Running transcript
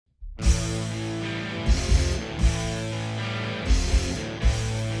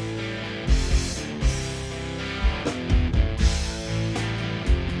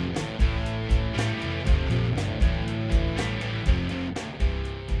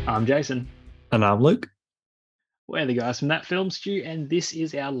I'm Jason. And I'm Luke. We're the guys from That Film Stew, and this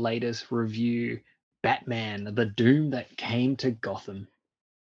is our latest review, Batman, The Doom That Came to Gotham.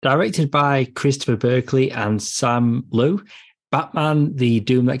 Directed by Christopher Berkeley and Sam Liu, Batman, The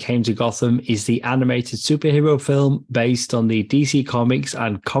Doom That Came to Gotham is the animated superhero film based on the DC Comics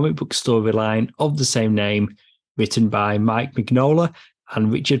and comic book storyline of the same name, written by Mike Mignola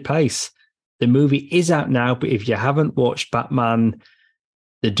and Richard Pace. The movie is out now, but if you haven't watched Batman,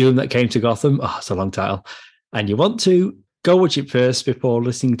 The Doom That Came to Gotham, it's a long title, and you want to, go watch it first before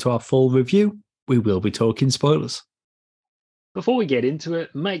listening to our full review. We will be talking spoilers. Before we get into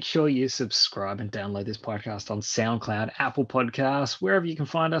it, make sure you subscribe and download this podcast on SoundCloud, Apple Podcasts, wherever you can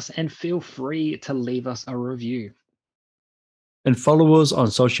find us, and feel free to leave us a review. And follow us on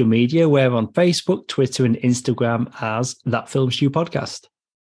social media. We're on Facebook, Twitter, and Instagram as That Film Stew Podcast.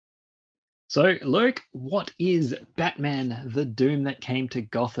 So, Luke, what is Batman, The Doom That Came to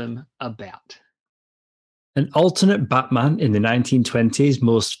Gotham about? An alternate Batman in the 1920s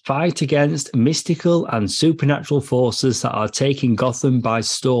must fight against mystical and supernatural forces that are taking Gotham by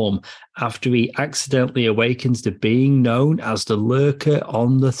storm after he accidentally awakens to being known as the Lurker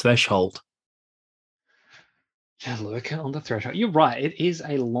on the Threshold. The Lurker on the Threshold. You're right. It is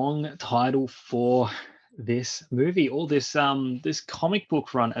a long title for this movie or this comic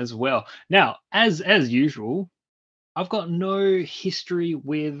book run as well. Now, as usual, I've got no history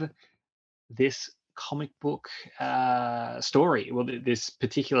with this comic book story, well, this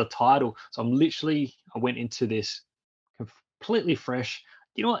particular title. So I went into this completely fresh.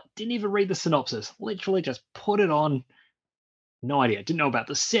 You know what? Didn't even read the synopsis. Literally just put it on. No idea. Didn't know about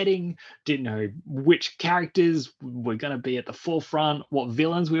the setting. Didn't know which characters were going to be at the forefront. What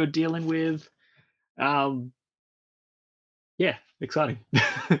villains we were dealing with. Yeah, exciting.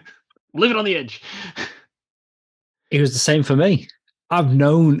 Living on the edge. It was the same for me. I've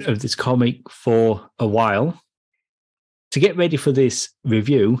known of this comic for a while. To get ready for this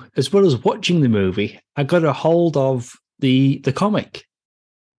review, as well as watching the movie, I got a hold of the comic.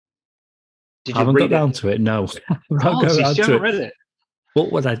 Did I you haven't got read down it? to it, no. Oh, so you still haven't read it?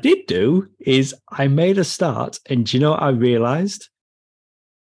 But what I did do is I made a start, and do you know what I realized?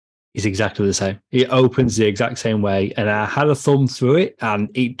 It's exactly the same. It opens the exact same way, and I had a thumb through it, and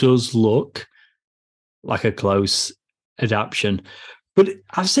it does look like a close adaptation. But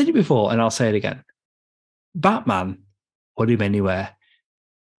I've said it before, and I'll say it again. Batman, put him anywhere.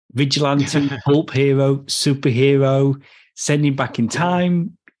 Vigilante, pulp hero, superhero, send him back in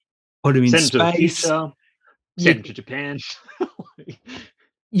time, put him in Send him to the space. future. Send him to Japan.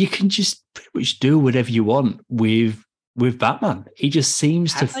 You can just pretty much do whatever you want with Batman. He just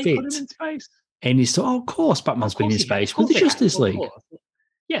seems to Have they put him fit. in space? And he's thought, of course, Batman's been in space with the They have. Justice Of League. course.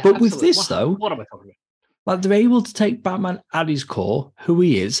 Yeah, But with absolutely. this, though, what am I talking about? like they're able to take Batman at his core, who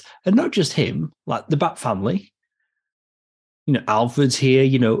he is, and not just him, like the Bat family. You know, Alfred's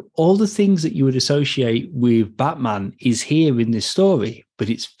here, all the things that you would associate with Batman is here in this story, but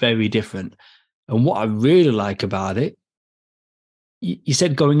it's very different. And what I really like about it, you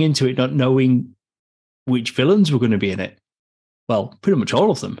said going into it not knowing which villains were going to be in it. Well, pretty much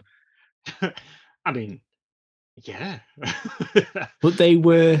all of them. I mean, yeah. But they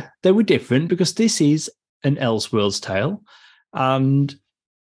were different because this is an Elseworlds tale, and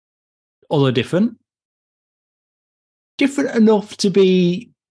although different enough to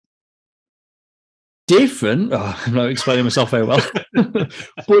be different. I'm not explaining myself very well. But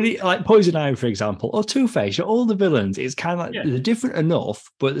like Poison Ivy, for example, or Two-Face, all the villains, it's kind of like they're different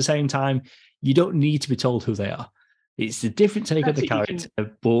enough, but at the same time, you don't need to be told who they are. It's a different take of the character,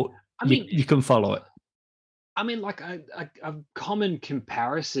 but you can follow it. I mean, like a common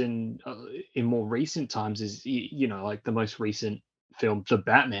comparison in more recent times is, like the most recent film, The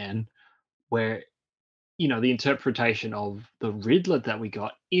Batman, where, the interpretation of the Riddler that we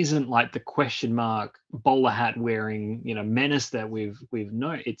got isn't like the question mark bowler hat wearing, menace that we've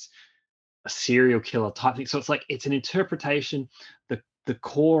known. It's a serial killer type thing. So it's like it's an interpretation, the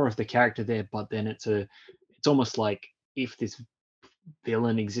core of the character there, but then it's almost like if this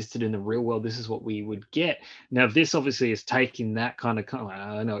villain existed in the real world, this is what we would get. Now, this obviously is taking that kind of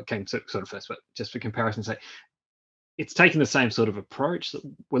I know it came sort of first, but just for comparison's sake, it's taking the same sort of approach.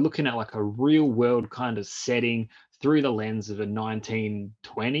 We're looking at like a real world kind of setting through the lens of the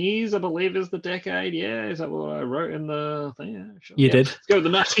 1920s, I believe is the decade. Yeah, is that what I wrote in the thing? Yeah, sure. You did. Let's go with the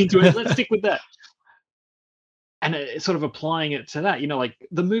 1920s. Let's stick with that. And it's sort of applying it to that. Like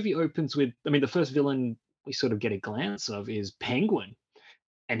the movie opens with, I mean, the first villain we sort of get a glance of is Penguin,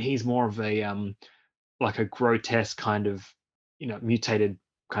 and he's more of a like a grotesque kind of mutated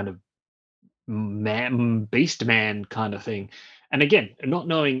kind of beast man kind of thing. And again, not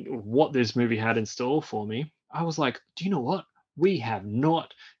knowing what this movie had in store for me, I was like, do you know what? We have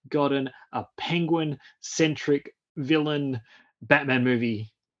not gotten a penguin centric villain Batman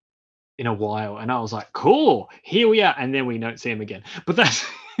movie in a while. And I was like, cool, here we are. And then we don't see him again. But that's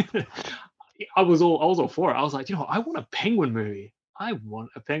I was all for it. I was like, you know, I want a penguin movie. I want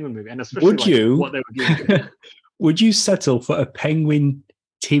a penguin movie. And especially Would like you? what they were giving. Would you settle for a Penguin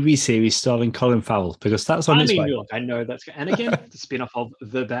TV series starring Colin Farrell? Because that's on I its mean, way. look, I know that's and again, the spin-off of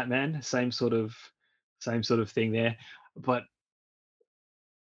the Batman, same sort of thing there. But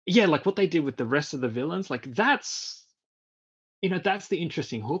yeah, like what they did with the rest of the villains, like that's the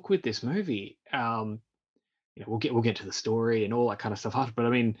interesting hook with this movie. We'll get to the story and all that kind of stuff after, but I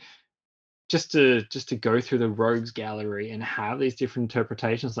mean, just to go through the rogues gallery and have these different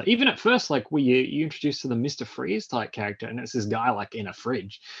interpretations, like even at first, like where you introduced to the Mr. Freeze type character, and it's this guy like in a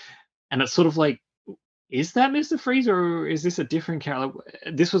fridge, and it's sort of like, is that Mr. Freeze or is this a different character?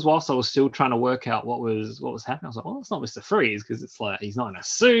 This was whilst I was still trying to work out what was happening. I was like, well, it's not Mr. Freeze because it's like he's not in a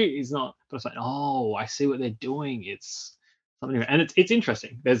suit, he's not. But it's like, oh, I see what they're doing. It's something, and it's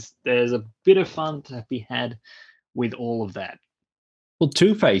interesting. There's a bit of fun to be had with all of that. Well,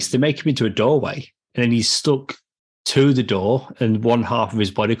 Two Face, they make him into a doorway, and then he's stuck to the door, and one half of his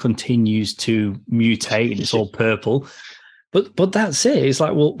body continues to mutate, and it's all purple. But that's it. It's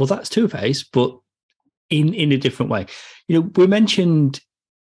like, well, that's Two Face, but in a different way. We mentioned,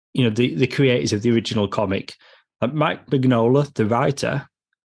 the creators of the original comic, like Mike Mignola, the writer.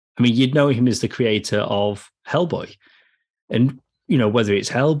 I mean, you'd know him as the creator of Hellboy, and whether it's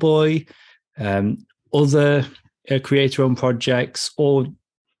Hellboy, other creator-owned projects, or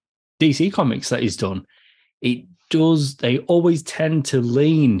DC comics that he's done, they always tend to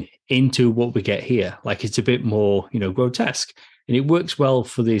lean into what we get here. Like it's a bit more, grotesque. And it works well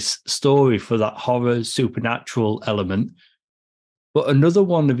for this story, for that horror, supernatural element. But another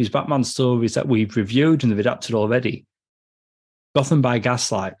one of his Batman stories that we've reviewed and have adapted already, Gotham by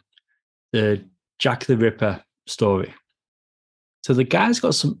Gaslight, the Jack the Ripper story. So the guy's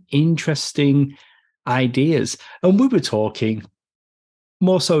got some interesting ideas. And we were talking,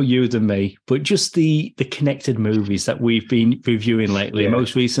 more so you than me, but just the connected movies that we've been reviewing lately, Yeah.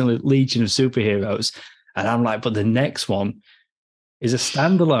 most recently Legion of Superheroes. And I'm like, but the next one is a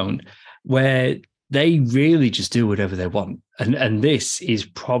standalone where they really just do whatever they want. And this is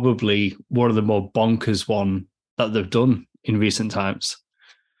probably one of the more bonkers one that they've done in recent times.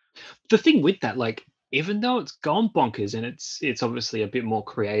 The thing with that, like, even though it's gone bonkers and it's obviously a bit more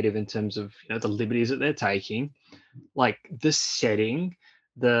creative in terms of the liberties that they're taking, like the setting,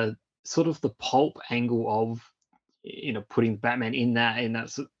 the sort of the pulp angle of putting Batman in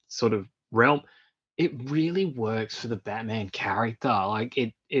that sort of realm, it really works for the Batman character. Like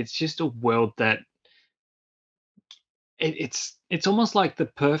it's just a world that it's almost like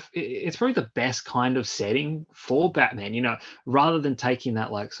it's probably the best kind of setting for Batman, rather than taking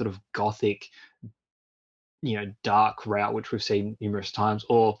that like sort of gothic, dark route, which we've seen numerous times,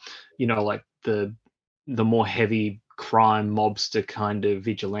 or like the more heavy crime mobster kind of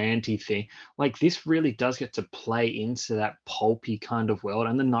vigilante thing. Like this really does get to play into that pulpy kind of world,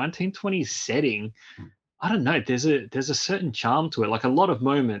 and the 1920s setting, I don't know, there's a certain charm to it. Like a lot of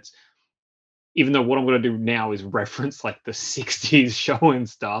moments, even though what I'm going to do now is reference like the 60s show and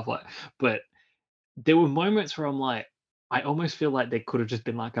stuff, like, but there were moments where I'm like, I almost feel like there could have just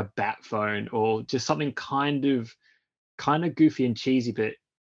been like a bat phone or just something kind of goofy and cheesy, but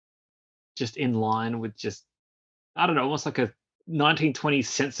just in line with just, I don't know, almost like a 1920s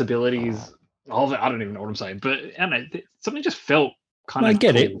sensibilities of it. I don't even know what I'm saying, but I don't know, something just felt kind I of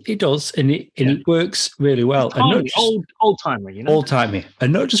get it. cool. It does. And it, and Yeah, it works really just well. And not timely, just old timely. all timey.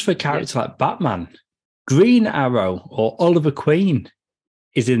 And not just for a Yeah, character like Batman. Green Arrow or Oliver Queen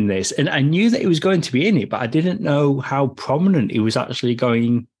is in this. And I knew that he was going to be in it, but I didn't know how prominent he was actually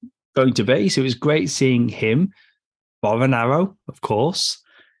going to be. So it was great seeing him. Bob and Arrow, of course.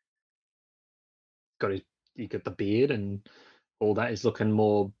 you got the beard and all that is looking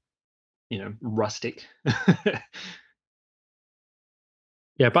more, rustic.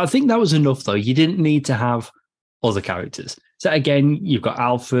 Yeah, but I think that was enough, though. You didn't need to have other characters. So again, you've got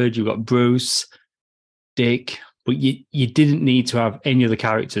Alfred, you've got Bruce, Dick, but you didn't need to have any other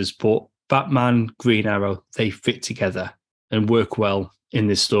characters. But Batman, Green Arrow, they fit together and work well in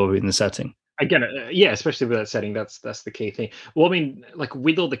this story, in the setting. Again, yeah, especially with that setting, that's the key thing. Well, I mean, like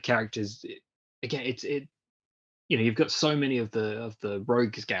with all the characters, again, you've got so many of the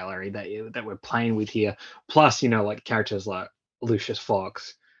rogues gallery that we're playing with here. Plus, like characters like Lucius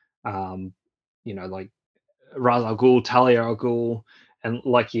Fox, like Ra's al Ghul, Talia al Ghul, and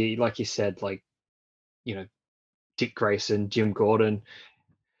like you said, like you know Dick Grayson, Jim Gordon.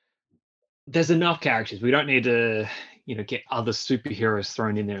 There's enough characters. We don't need to, get other superheroes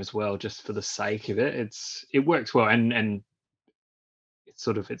thrown in there as well just for the sake of it. It works well, and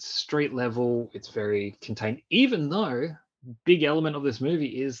it's street level. It's very contained, even though big element of this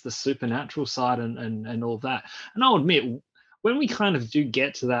movie is the supernatural side and all that. And I'll admit, when we kind of do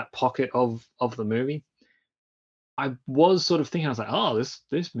get to that pocket of the movie, I was sort of thinking, I was like, oh,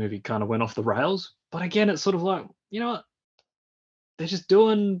 this movie kind of went off the rails. But again, it's sort of like, what? They're just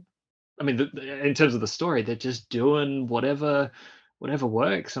doing. I mean, in terms of the story, they're just doing whatever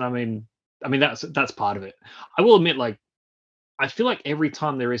works. And I mean that's part of it. I will admit, like, I feel like every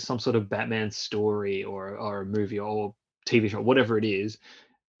time there is some sort of Batman story or a movie or TV show, whatever it is,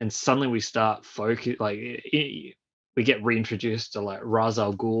 and suddenly we start focus like we get reintroduced to like Ra's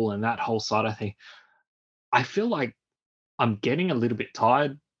al Ghul and that whole side of thing. I feel like I'm getting a little bit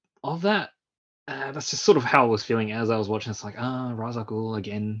tired of that. That's just sort of how I was feeling as I was watching. It's like, Ra's al Ghul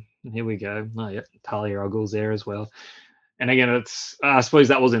again. Here we go. Oh, yeah, Talia al Ghul's there as well. And again, I suppose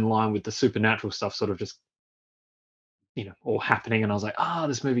that was in line with the supernatural stuff, sort of just all happening. And I was like,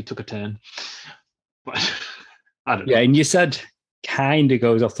 this movie took a turn. But I don't Yeah, know. and you said kind of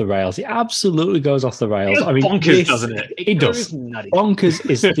goes off the rails. It absolutely goes off the It rails. goes I mean, bonkers, doesn't it? it Goes does. nutty. Bonkers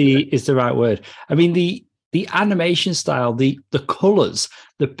is the right word. I mean, the animation style, the colors,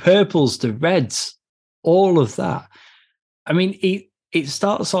 the purples, the reds, all of that. I mean, it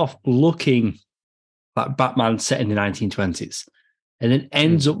starts off looking like Batman set in the 1920s, and then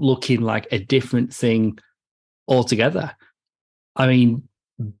ends up looking like a different thing altogether. I mean,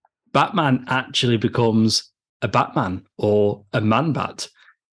 Batman actually becomes a Batman or a Man Bat.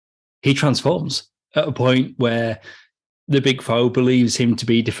 He transforms at a point where the big foe believes him to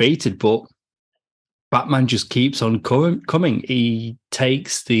be defeated, but Batman just keeps on coming. He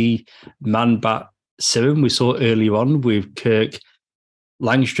takes the Man Bat serum we saw earlier on with Kirk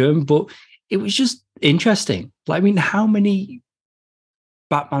Langstrom, but it was just interesting. Like, I mean, how many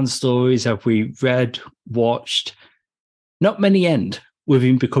Batman stories have we read, watched? Not many end with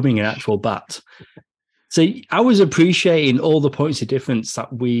him becoming an actual bat. So I was appreciating all the points of difference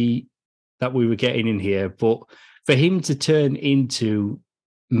that we were getting in here, but for him to turn into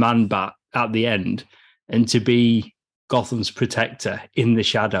Man Bat at the end and to be Gotham's protector in the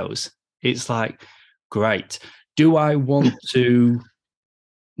shadows, it's like, great. Do I want to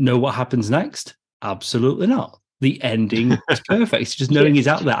know what happens next? Absolutely not. The ending is perfect. Just knowing he's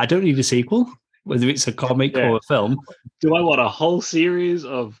out there. I don't need a sequel, whether it's a comic Yeah. or a film. Do I want a whole series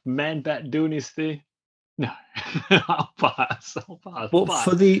of Man Bat doing his thing? No. I'll pass. But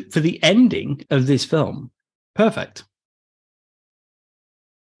for the ending of this film, perfect.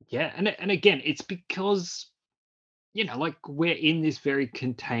 Yeah, and again, it's because like we're in this very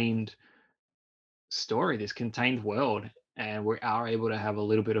contained story, this contained world, and we are able to have a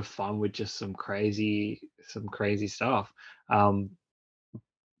little bit of fun with just some crazy stuff. Um,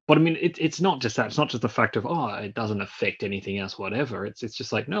 but I mean, it's not just that. It's not just the fact of it doesn't affect anything else, whatever. It's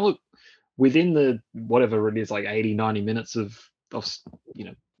just like, no, look, within the whatever it is, like 80, 90 minutes of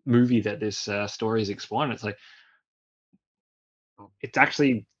movie that this story is exploring, it's like it's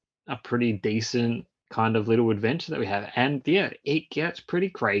actually a pretty decent kind of little adventure that we have. And yeah, it gets pretty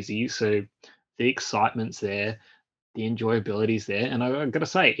crazy. So the excitement's there, the enjoyability's there, and I gotta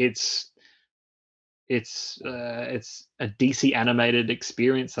say, it's a DC animated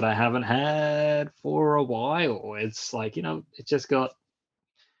experience that I haven't had for a while. It's like it just got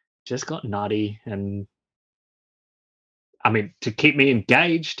nutty, and I mean, to keep me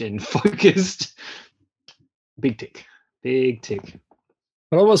engaged and focused, big tick, big tick.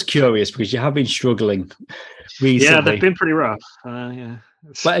 But I was curious because you have been struggling Yeah, they've recently. been pretty rough. Yeah.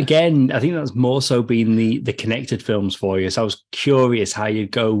 But again, I think that's more so been the connected films for you. So I was curious how you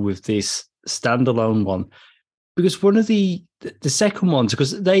go with this standalone one. Because one of the second ones,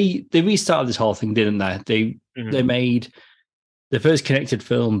 because they restarted this whole thing, didn't they? They Mhm. made the first connected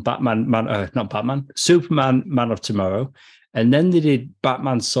film, not Batman, Superman, Man of Tomorrow, and then they did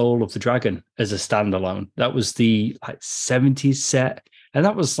Batman: Soul of the Dragon as a standalone. That was the 70s set, and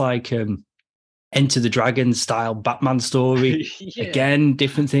that was like Enter the Dragon style Batman story. Yeah. Again,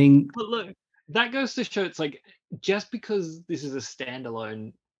 different thing. But look, that goes to show it's like just because this is a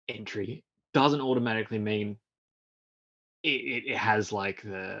standalone entry doesn't automatically mean it has like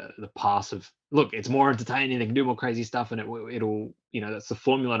the pass of look, it's more entertaining, they can do more crazy stuff, and it'll that's the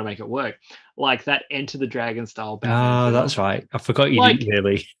formula to make it work. Like that Enter the Dragon style Batman Ah, film. that's right. I forgot you didn't Like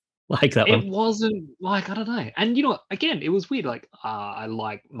really like that one. it wasn't like I don't know. And again, it was weird. Like I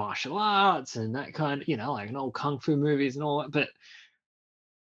like martial arts and that kind of, like an old kung fu movies and all that, but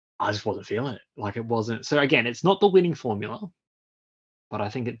I just wasn't feeling it. Like it wasn't. So again, it's not the winning formula, but I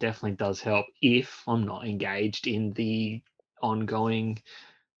think it definitely does help if I'm not engaged in the ongoing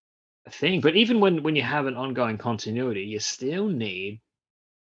thing. But even when you have an ongoing continuity, you still need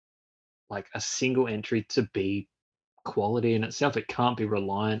like a single entry to be quality in itself. It can't be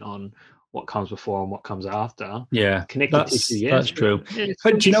reliant on what comes before and what comes after. Yeah, Connective tissue, that's yes, but true. it But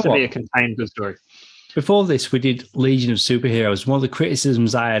still do you needs know to be a what? contained good story. Before this, we did Legion of Superheroes. One of the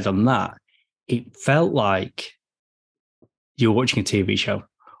criticisms I had on that, it felt like you were watching a TV show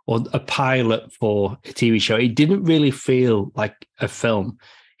or a pilot for a TV show. It didn't really feel like a film.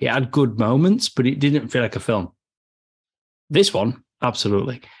 It had good moments, but it didn't feel like a film. This one,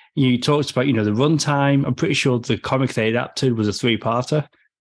 absolutely. You talked about, the runtime. I'm pretty sure the comic they adapted was a 3-parter,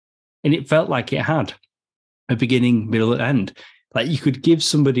 and it felt like it had a beginning, middle, and end. Like you could give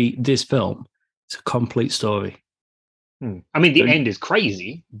somebody this film, it's a complete story. I mean, the So, end is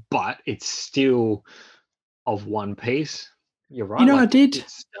crazy, but it's still of one piece. You're right. I Like did, it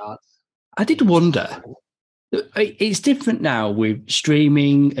starts, I did ends. wonder. It's different now with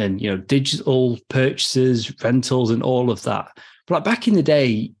streaming and digital purchases, rentals, and all of that. But like back in the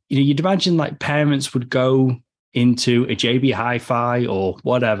day, you'd imagine like parents would go into a JB Hi-Fi or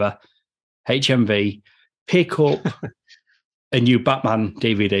whatever HMV, pick up a new Batman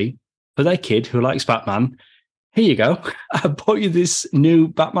DVD for their kid who likes Batman. Here you go. I bought you this new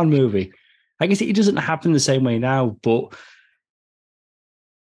Batman movie. I guess it doesn't happen the same way now, but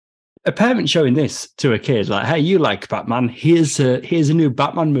a parent showing this to a kid, like, hey, you like Batman, here's a new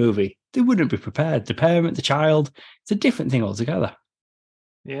Batman movie. They wouldn't be prepared. The parent, the child, it's a different thing altogether.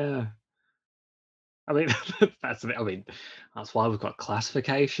 Yeah. I mean, that's why we've got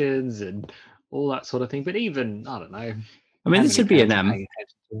classifications and all that sort of thing. But even, I don't know, I mean, how this many would be an parents are M. paying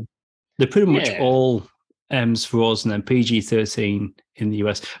attention to them? They're pretty much Yeah. all M's for us and then PG-13 in the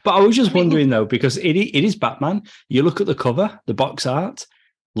US. But I was just I mean, wondering, though, because it is Batman. You look at the cover, the box art,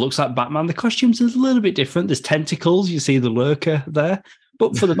 looks like Batman. The costumes is a little bit different. There's tentacles. You see the Lurker there.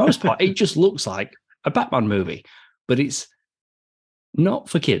 But for the most part, it just looks like a Batman movie. But it's not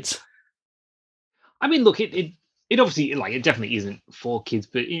for kids. I mean, look, it obviously, like, it definitely isn't for kids,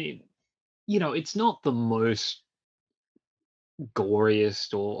 but it's not the most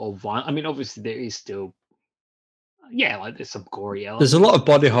goriest or violent. I mean, obviously there is still, yeah, like there's some gory There's a lot elements. of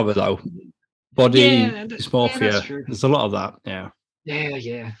body horror, though. Body Yeah, yeah, that's dysmorphia. true. There's a lot of that. Yeah. Yeah,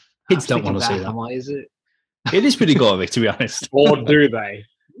 yeah. I Kids was don't thinking want to see back, that. I'm like, is it? It is pretty gory, to be honest. Or do they?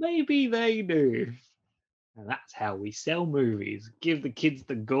 Maybe they do. And that's how we sell movies. Give the kids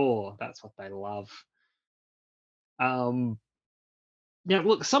the gore. That's what they love. Um, Now,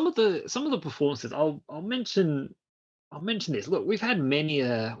 look, some of the performances. I'll mention this. Look, we've had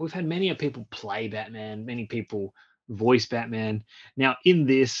many people play Batman, many people voice Batman. Now, in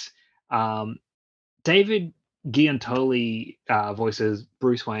this, um, David Giantoli voices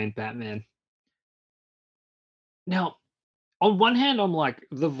Bruce Wayne Batman. Now, on one hand, I'm like,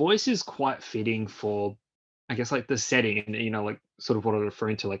 the voice is quite fitting for, I guess, like the setting, and like sort of what I'm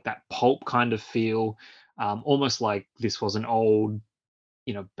referring to, like that pulp kind of feel, almost like this was an old,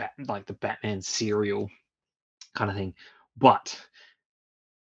 like the Batman serial kind of thing. But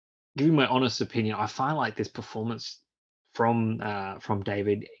giving my honest opinion, I find like this performance from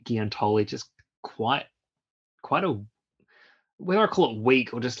David Giantoli just quite a, whether I call it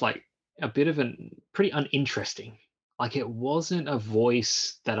weak or just like a bit of an pretty uninteresting. Like it wasn't a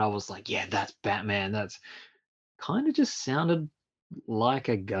voice that I was like, yeah, that's Batman. That's kind of just sounded like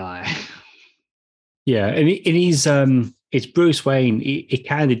a guy. Yeah, and he's it's Bruce Wayne. It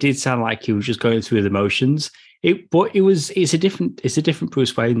kind of did sound like he was just going through the motions. It's a different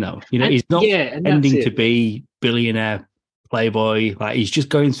Bruce Wayne though. And He's not yeah, and that's ending to it. be billionaire playboy. Like he's just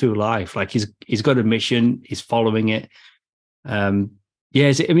going through life. Like he's got a mission. He's following it. Um,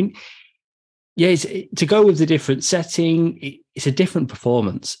 yeah, I mean, yeah, to go with the different setting, it's a different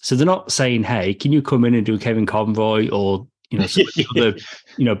performance. So they're not saying, "Hey, can you come in and do Kevin Conroy or some of the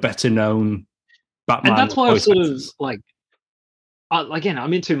other better known And Batman that's why I've voice sort of actors." like, again,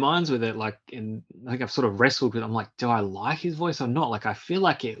 I'm in two minds with it. Like, and I think I've sort of wrestled with. I'm like, do I like his voice or not? Like, I feel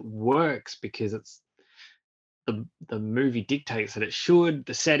like it works because it's the movie dictates that it should,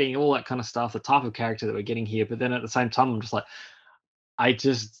 the setting, all that kind of stuff, the type of character that we're getting here. But then at the same time, I'm just like, I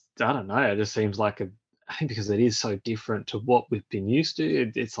don't know. It just seems like I think because it is so different to what we've been used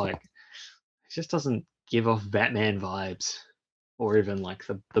to. It's like it just doesn't give off Batman vibes, or even like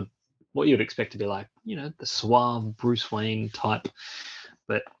the what you'd expect to be like, the suave Bruce Wayne type.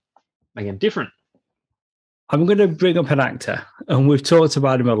 But again, different. I'm going to bring up an actor, and we've talked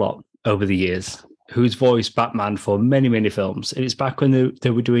about him a lot over the years. who's voiced Batman for many, many films. And it's back when they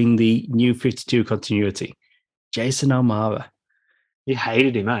were doing the New 52 continuity. Jason O'Mara. You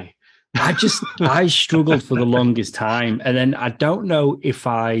hated him, eh? I struggled for the longest time. And then I don't know if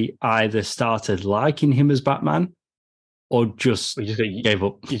I either started liking him as Batman or just gave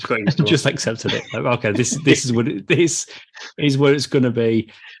up. You just got used to just accepted it. Like, okay, this is what this is what it's going to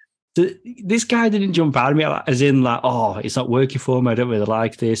be. This guy didn't jump out at me as in like, oh, it's not working for me. I don't really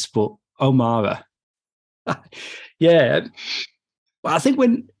like this. But O'Mara, yeah. I think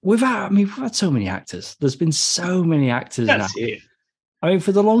we've had so many actors. There's been so many actors now. It. I mean,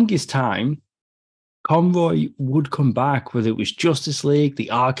 for the longest time, Conroy would come back, whether it was Justice League, the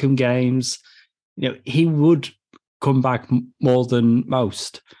Arkham games. You know, he would come back more than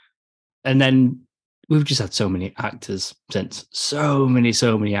most. And then we've just had so many actors since. So many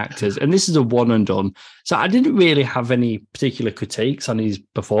actors. And this is a one and done. So I didn't really have any particular critiques on his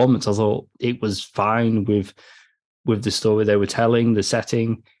performance. I thought it was fine with the story they were telling, the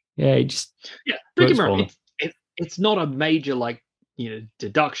setting. Yeah, it just... Yeah, don't get me wrong. It's not a major, like,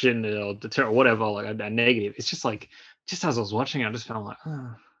 deduction or deter or whatever, like a negative. It's just like, just as I was watching, I just felt like,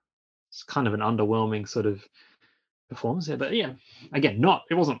 it's kind of an underwhelming sort of performance there. But yeah, again,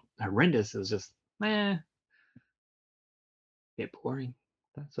 it wasn't horrendous. It was just, bit boring.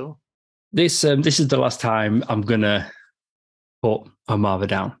 That's all. This is the last time I'm gonna put O'Mara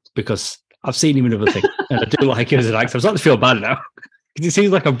down because I've seen him in other things and I do like him as an actor. I'm starting to feel bad now because it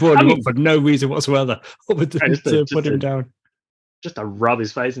seems like I brought him up for no reason whatsoever, other than to put him down. Just to rub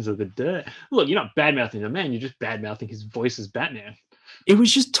his face into the dirt. Look, you're not bad-mouthing the man, you're just bad-mouthing his voice as Batman. It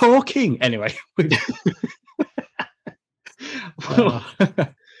was just talking. Anyway.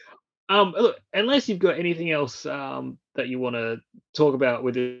 Look, unless you've got anything else that you want to talk about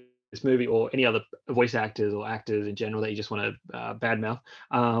with this movie or any other voice actors or actors in general that you just want to badmouth.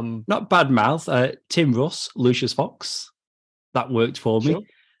 Not badmouth. Tim Russ, Lucius Fox. That worked for me.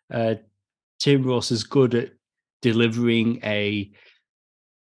 Sure. Tim Russ is good at delivering a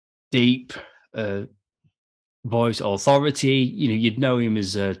deep voice authority. You'd know him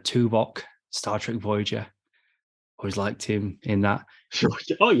as Tuvok, Star Trek Voyager. Always liked him in that. Sure.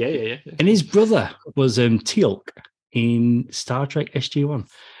 Oh yeah. And his brother was Teal'c in Star Trek SG-1.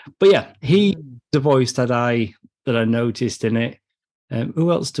 But yeah, he's the voice that I noticed in it.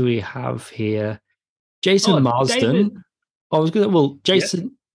 Who else do we have here? Jason Marsden.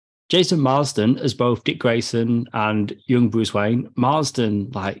 Jason Marsden as both Dick Grayson and young Bruce Wayne.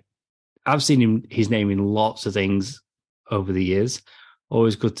 Marsden, like, I've seen his name in lots of things over the years.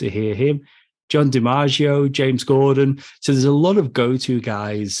 Always good to hear him. John DiMaggio, James Gordon. So there's a lot of go-to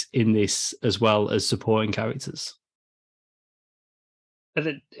guys in this as well as supporting characters.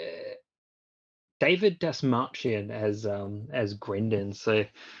 David Dastmalchian as Grendon. So,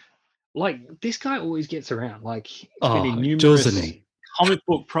 like, this guy always gets around. Like, he's been in numerous comic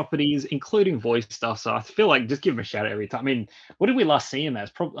book properties, including voice stuff. So I feel like just give him a shout out every time. I mean, what did we last see him as?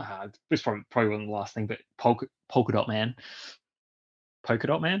 Probably wasn't the last thing, but Polka Dot Man. Polka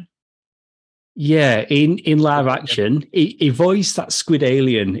Dot Man. Yeah, in live action, he voiced that squid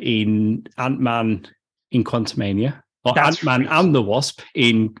alien in Ant-Man in Quantumania, or Ant-Man and the Wasp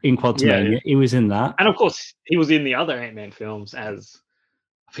in Quantumania. Yeah. He was in that, and of course, he was in the other Ant-Man films as,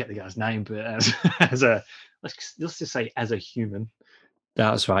 I forget the guy's name, but as a let's just say as a human.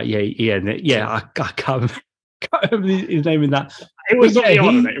 That's right. Yeah. I can't remember his name in that. It was something, I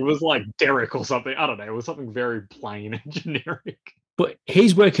don't know, it was like Derek or something. I don't know. It was something very plain and generic. But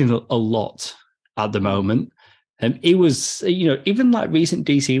he's working a lot at the moment. And he was, even like recent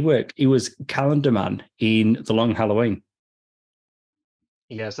DC work, he was Calendar Man in The Long Halloween.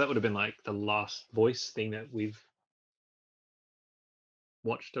 Yeah, so that would have been like the last voice thing that we've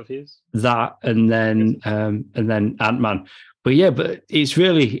watched of his. That and then Ant-Man. But yeah, but it's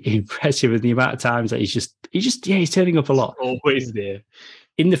really impressive in the amount of times that he's turning up a lot. Always there.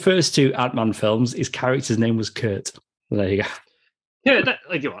 In the first two Ant-Man films, his character's name was Kurt. Well, there you go. Yeah,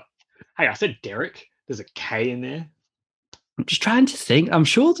 hey, I said Derek. There's a K in there. I'm just trying to think. I'm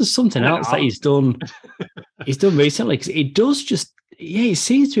sure there's something else that he's done. He's done recently because it does just. Yeah, it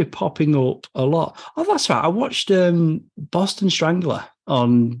seems to be popping up a lot. Oh, that's right. I watched Boston Strangler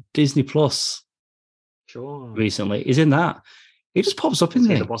on Disney Plus. Sure. Recently, he's in that. It just pops up in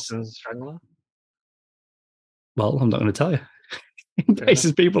there. The Boston Strangler. Well, I'm not going to tell you. In case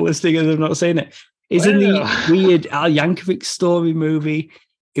there's people listening and they've not seen it. He's in the weird Al Yankovic story movie.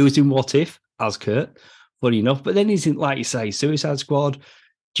 He was in What If as Kurt, funny enough. But then he's in, like you say, Suicide Squad,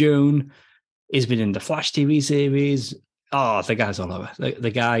 June. He's been in the Flash TV series. Oh, the guy's all over.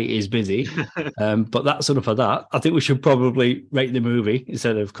 The guy is busy. But that's enough of that. I think we should probably rate the movie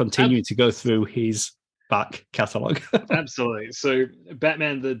instead of continuing to go through his back catalogue. Absolutely. So,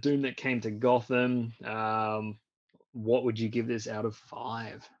 Batman: The Doom That Came to Gotham. What would you give this out of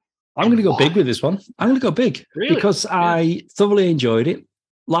 5? I'm going And to go big why? with this one. I'm going to go big Really? because Yeah. I thoroughly enjoyed it.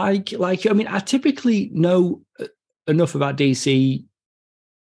 I mean, I typically know enough about DC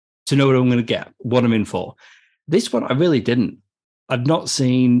to know what I'm going to get, what I'm in for. This one, I really didn't. I'd not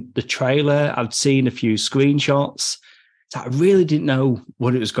seen the trailer. I'd seen a few screenshots. So I really didn't know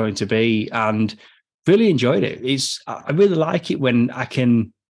what it was going to be, and really enjoyed it. I really like it when I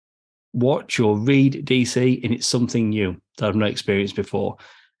can watch or read DC and it's something new that I've not experienced before.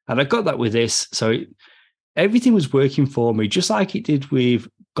 And I got that with this. So everything was working for me, just like it did with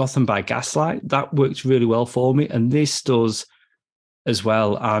Gotham by Gaslight. That worked really well for me. And this does as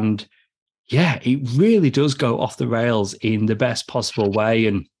well. And yeah, it really does go off the rails in the best possible way.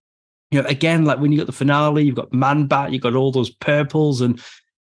 And, again, like when you got the finale, you've got Man Bat, you've got all those purples and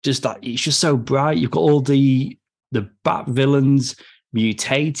just that it's just so bright. You've got all the Bat villains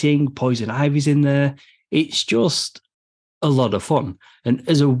mutating, Poison Ivy's in there. It's just a lot of fun. And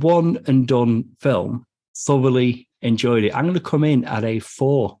as a one and done film, thoroughly enjoyed it. I'm going to come in at a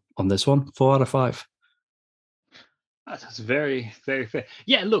 4 on this one, 4 out of 5. That's very, very fair.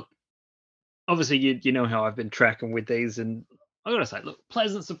 Yeah, look, obviously you know how I've been tracking with these, and I gotta say, look,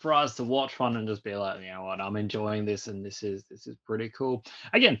 pleasant surprise to watch one and just be like, you know what, I'm enjoying this, and this is pretty cool.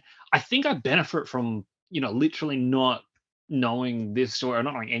 Again, I think I benefit from literally not knowing this story or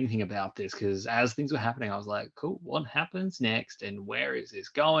not knowing anything about this, because as things were happening, I was like, cool, what happens next, and where is this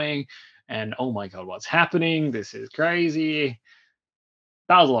going, and oh my god, what's happening? This is crazy.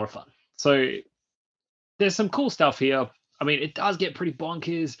 That was a lot of fun. So there's some cool stuff here. I mean, it does get pretty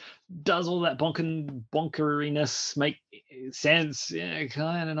bonkers. Does all that bonkeriness make sense? Yeah,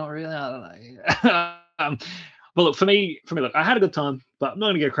 kind of, not really. I don't know. But look, for me, look, I had a good time, but I'm not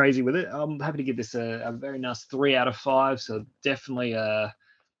going to go crazy with it. I'm happy to give this a very nice 3 out of 5. So definitely,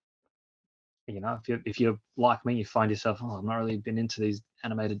 if you're like me, you find yourself, oh, I've not really been into these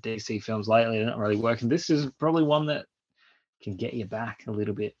animated DC films lately. They're not really working. This is probably one that can get you back a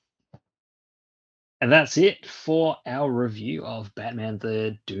little bit. And that's it for our review of Batman: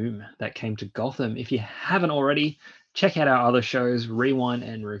 The Doom That Came to Gotham. If you haven't already, check out our other shows, Rewind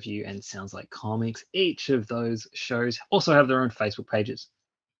and Review and Sounds Like Comics. Each of those shows also have their own Facebook pages.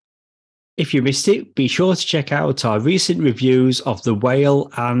 If you missed it, be sure to check out our recent reviews of The Whale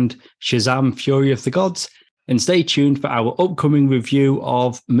and Shazam: Fury of the Gods, and stay tuned for our upcoming review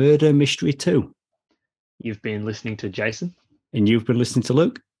of Murder Mystery 2. You've been listening to Jason. And you've been listening to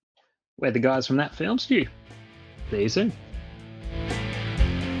Luke. We're the guys from That Film Stew. See you soon.